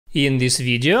In this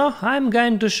video, I'm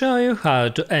going to show you how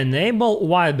to enable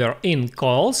Viber in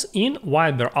calls in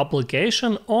Viber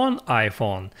application on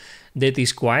iPhone. That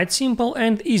is quite simple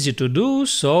and easy to do,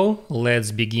 so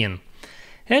let's begin.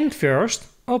 And first,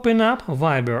 open up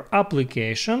Viber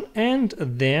application and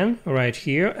then right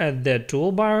here at the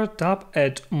toolbar tap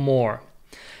at More.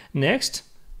 Next,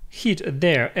 hit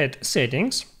there at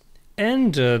Settings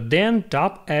and then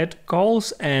tap at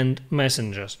Calls and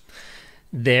Messages.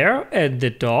 There at the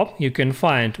top you can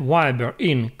find Viber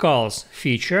in Calls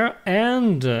feature,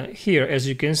 and here, as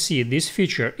you can see, this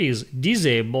feature is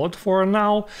disabled for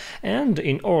now, and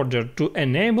in order to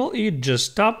enable it,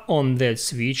 just tap on that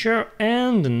switcher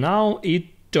and now it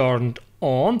turned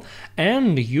on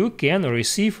and you can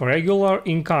receive regular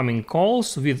incoming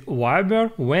calls with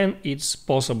Viber when it's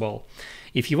possible.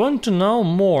 If you want to know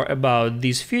more about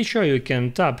this feature, you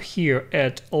can tap here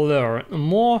at Learn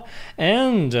More,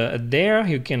 and there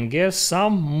you can get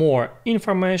some more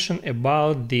information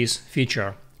about this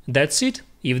feature. That's it.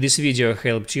 If this video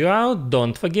helped you out,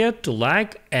 don't forget to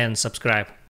like and subscribe.